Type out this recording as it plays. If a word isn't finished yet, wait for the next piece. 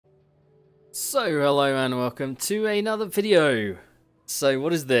So, hello and welcome to another video. So,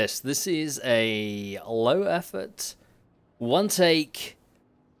 what is this? This is a low effort, one take,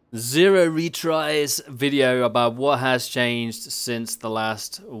 zero retries video about what has changed since the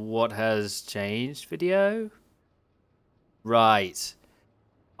last What Has Changed video. Right.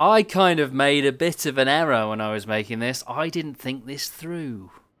 I kind of made a bit of an error when I was making this. I didn't think this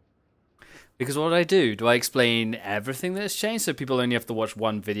through. Because what do I explain everything that's changed so people only have to watch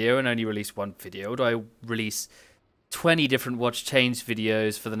one video and only release one video? Do I release 20 different watch change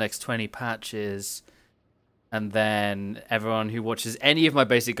videos for the next 20 patches? And then everyone who watches any of my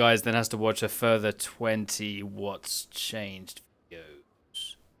basic guides then has to watch a further 20 what's changed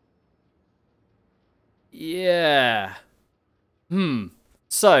videos. Yeah.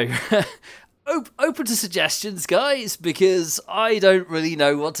 So, open to suggestions, guys, because I don't really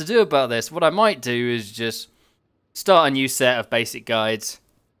know what to do about this. What I might do is just start a new set of basic guides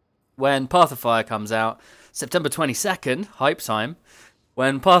when Path of Fire comes out. September 22nd, hype time.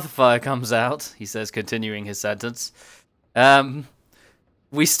 When Path of Fire comes out, he says, continuing his sentence,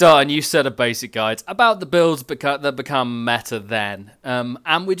 we start a new set of basic guides about the builds that become meta then.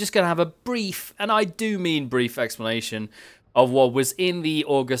 And we're just going to have a brief, and I do mean brief, explanation of what was in the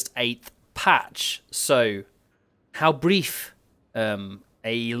August 8th patch. So, how brief a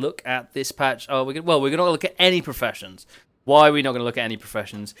look at this patch? Oh, we're going to look at any professions. Why are we not going to look at any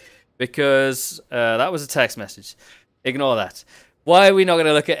professions? Because that was a text message. Ignore that. Why are we not going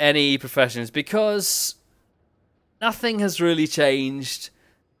to look at any professions? Because nothing has really changed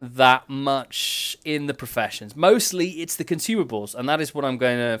that much in the professions. Mostly it's the consumables, and that is what I'm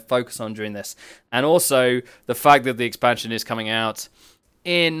going to focus on during this. And also the fact that the expansion is coming out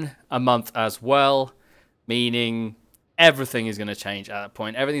in a month as well, meaning everything is going to change at that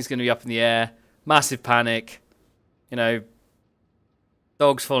point. Everything's going to be up in the air, massive panic, you know,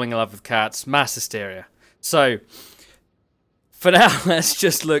 dogs falling in love with cats, mass hysteria. So, for now, let's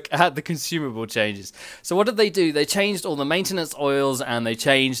just look at the consumable changes. So what did they do? They changed all the maintenance oils and they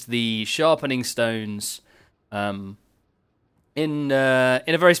changed the sharpening stones in a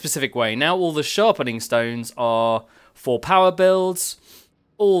very specific way. Now all the sharpening stones are for power builds.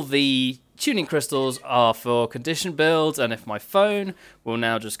 All the tuning crystals are for condition builds, and if my phone will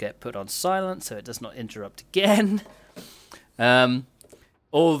now just get put on silent so it does not interrupt again.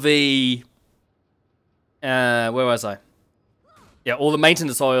 All the... where was I? Yeah, all the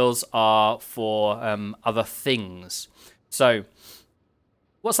maintenance oils are for other things. So,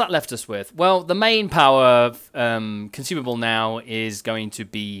 what's that left us with? Well, the main power consumable now is going to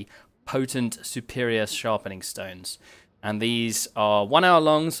be potent superior sharpening stones. And these are 1 hour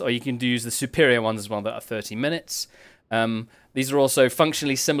longs, or you can use the superior ones as well that are 30 minutes. These are also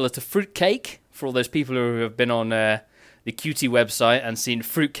functionally similar to fruitcake, for all those people who have been on the QT website and seen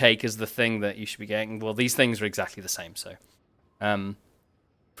fruitcake as the thing that you should be getting. Well, these things are exactly the same, so...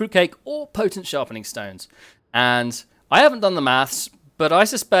 fruitcake or potent sharpening stones. And I haven't done the maths, but I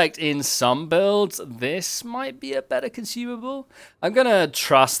suspect in some builds this might be a better consumable. I'm going to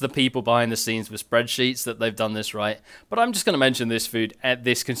trust the people behind the scenes with spreadsheets that they've done this right, but I'm just going to mention this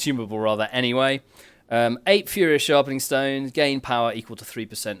this consumable rather anyway. 8 furious sharpening stones, gain power equal to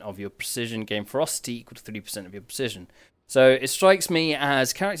 3% of your precision, gain ferocity equal to 3% of your precision. So it strikes me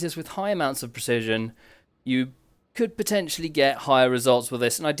as characters with high amounts of precision, you could potentially get higher results with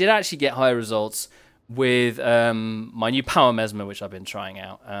this. And I did actually get higher results with my new Power Mesmer, which I've been trying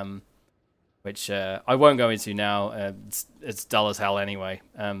out, which I won't go into now. It's dull as hell anyway.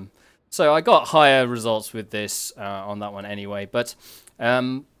 So I got higher results with this on that one anyway. But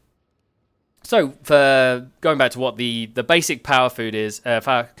so for going back to what the basic power food is,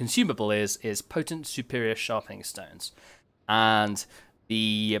 power consumable is potent superior sharpening stones. And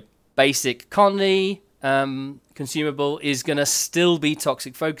the basic Conley consumable is going to still be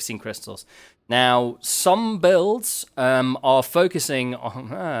toxic focusing crystals. Now, some builds are focusing on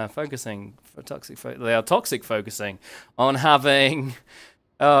they are toxic focusing on having.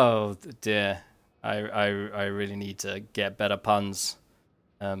 Oh dear, I really need to get better puns.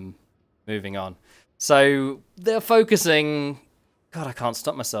 Moving on. So they're focusing. God, I can't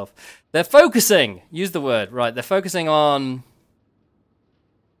stop myself. They're focusing. Use the word right. They're focusing on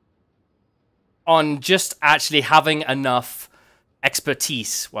just actually having enough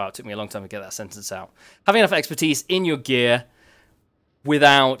expertise. Wow, it took me a long time to get that sentence out. Having enough expertise in your gear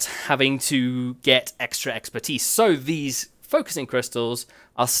without having to get extra expertise. So these focusing crystals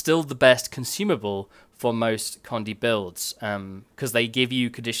are still the best consumable for most Condi builds because they give you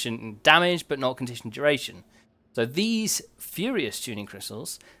condition damage but not condition duration. So these furious tuning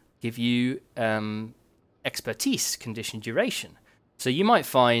crystals give you expertise condition duration. So you might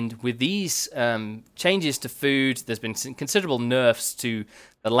find with these changes to food, there's been some considerable nerfs to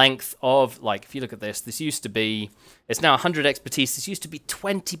the length of, like, if you look at this used to be, it's now 100 expertise, this used to be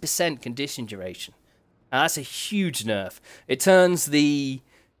 20% condition duration. And that's a huge nerf. It turns the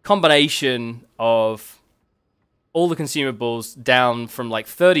combination of all the consumables down from like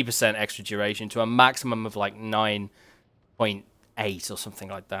 30% extra duration to a maximum of like 9.8 or something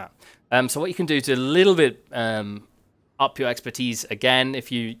like that. So what you can do to a little bit up your expertise again,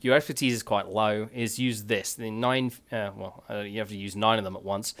 if your expertise is quite low, is use this. The you have to use 9 of them at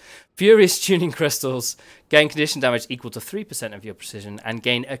once. Furious tuning crystals gain condition damage equal to 3% of your precision and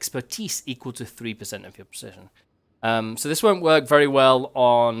gain expertise equal to 3% of your precision. So this won't work very well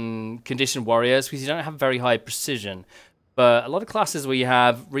on condition warriors because you don't have very high precision. But a lot of classes where you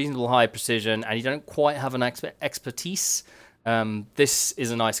have reasonable high precision and you don't quite have an expertise, this is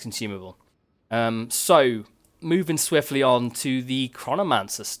a nice consumable. So moving swiftly on to the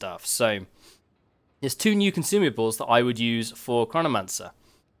Chronomancer stuff. So there's 2 new consumables that I would use for Chronomancer.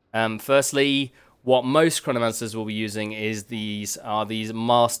 Firstly, what most Chronomancers will be using is these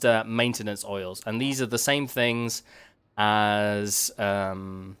Master Maintenance Oils. And these are the same things as,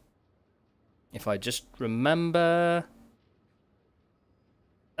 if I just remember,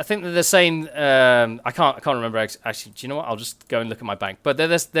 I think they're the same. I can't remember actually. Do you know what? I'll just go and look at my bank. But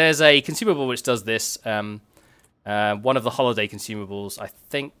there's a consumable which does this. One of the holiday consumables, I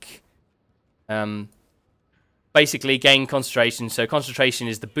think. Basically, gain concentration. So concentration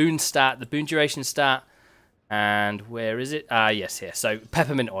is the boon stat, the boon duration stat, and where is it? Yes, here. So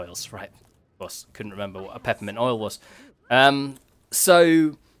peppermint oils, right? Of course, couldn't remember what a peppermint oil was.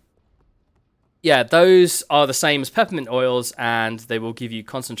 So yeah, those are the same as peppermint oils, and they will give you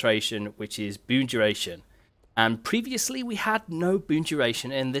concentration, which is boon duration. And previously, we had no boon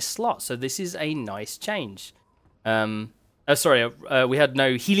duration in this slot, so this is a nice change. We had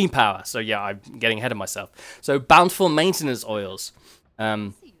no healing power, so yeah, I'm getting ahead of myself. So bountiful maintenance oils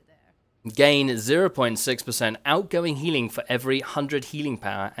gain 0.6% outgoing healing for every 100 healing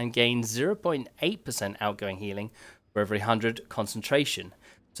power and gain 0.8% outgoing healing for every 100 concentration.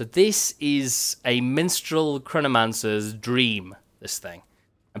 So this is a minstrel chronomancer's dream, this thing.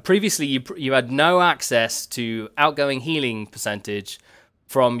 And previously you had no access to outgoing healing percentage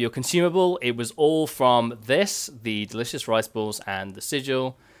from your consumable. It was all from this, the delicious rice balls, and the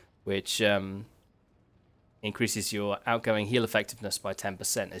sigil, which increases your outgoing heal effectiveness by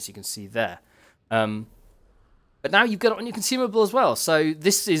 10%, as you can see there. But now you've got it on your consumable as well. So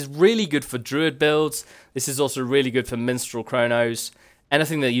this is really good for druid builds. This is also really good for minstrel chronos.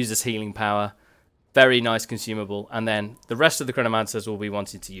 Anything that uses healing power, very nice consumable. And then the rest of the chronomancers will be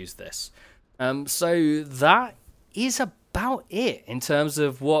wanting to use this. So that is about it in terms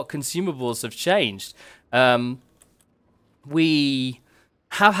of what consumables have changed. We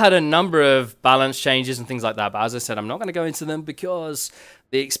have had a number of balance changes and things like that, but as I said, I'm not going to go into them because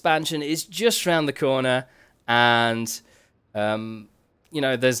the expansion is just around the corner, and you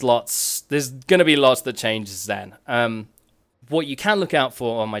know, there's going to be lots that changes then. What you can look out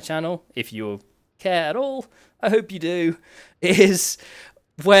for on my channel, if you care at all, I hope you do, is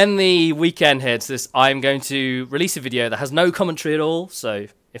when the weekend hits, I'm going to release a video that has no commentary at all. So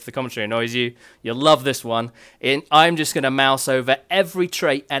if the commentary annoys you, you'll love this one. I'm just going to mouse over every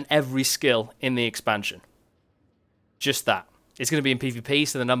trait and every skill in the expansion. Just that. It's going to be in PvP,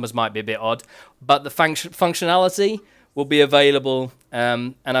 so the numbers might be a bit odd, but the functionality will be available,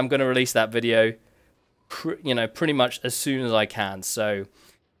 and I'm going to release that video pretty much as soon as I can. So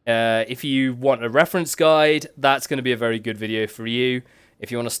if you want a reference guide, that's going to be a very good video for you. If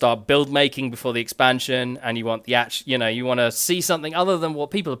you want to start build making before the expansion, and you want you want to see something other than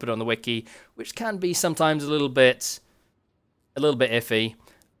what people have put on the wiki, which can be sometimes a little bit iffy,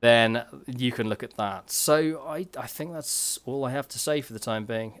 then you can look at that. So I think that's all I have to say for the time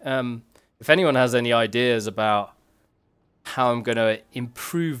being. If anyone has any ideas about how I'm going to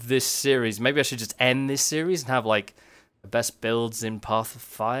improve this series, maybe I should just end this series and have like the best builds in Path of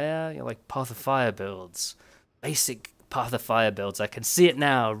Fire, like Path of Fire builds, basic Path of Fire builds. I can see it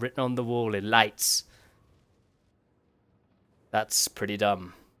now written on the wall in lights. That's pretty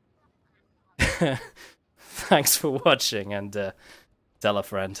dumb. Thanks for watching, and tell a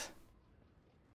friend.